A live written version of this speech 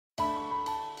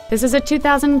This is a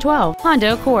 2012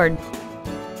 Honda Accord.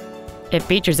 It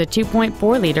features a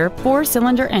 2.4-liter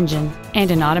four-cylinder engine and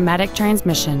an automatic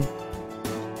transmission.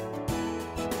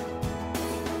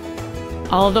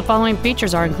 All of the following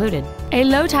features are included: a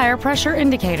low tire pressure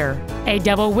indicator, a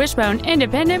double wishbone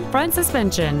independent front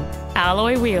suspension,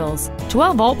 alloy wheels,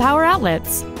 12-volt power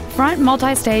outlets, front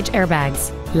multi-stage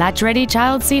airbags, latch-ready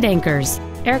child seat anchors,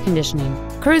 air conditioning,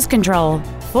 cruise control,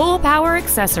 full power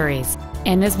accessories,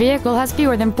 and this vehicle has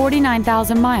fewer than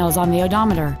 49,000 miles on the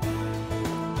odometer.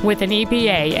 With an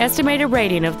EPA estimated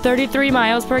rating of 33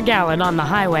 miles per gallon on the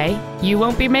highway, you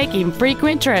won't be making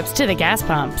frequent trips to the gas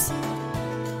pumps.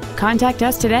 Contact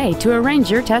us today to arrange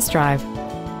your test drive.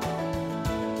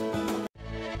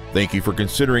 Thank you for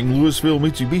considering Louisville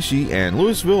Mitsubishi and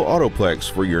Louisville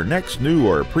Autoplex for your next new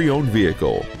or pre-owned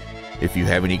vehicle. If you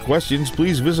have any questions,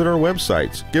 please visit our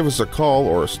websites, give us a call,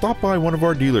 or stop by one of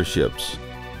our dealerships.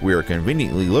 We are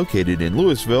conveniently located in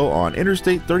Louisville on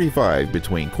Interstate 35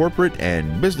 between Corporate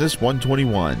and Business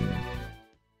 121.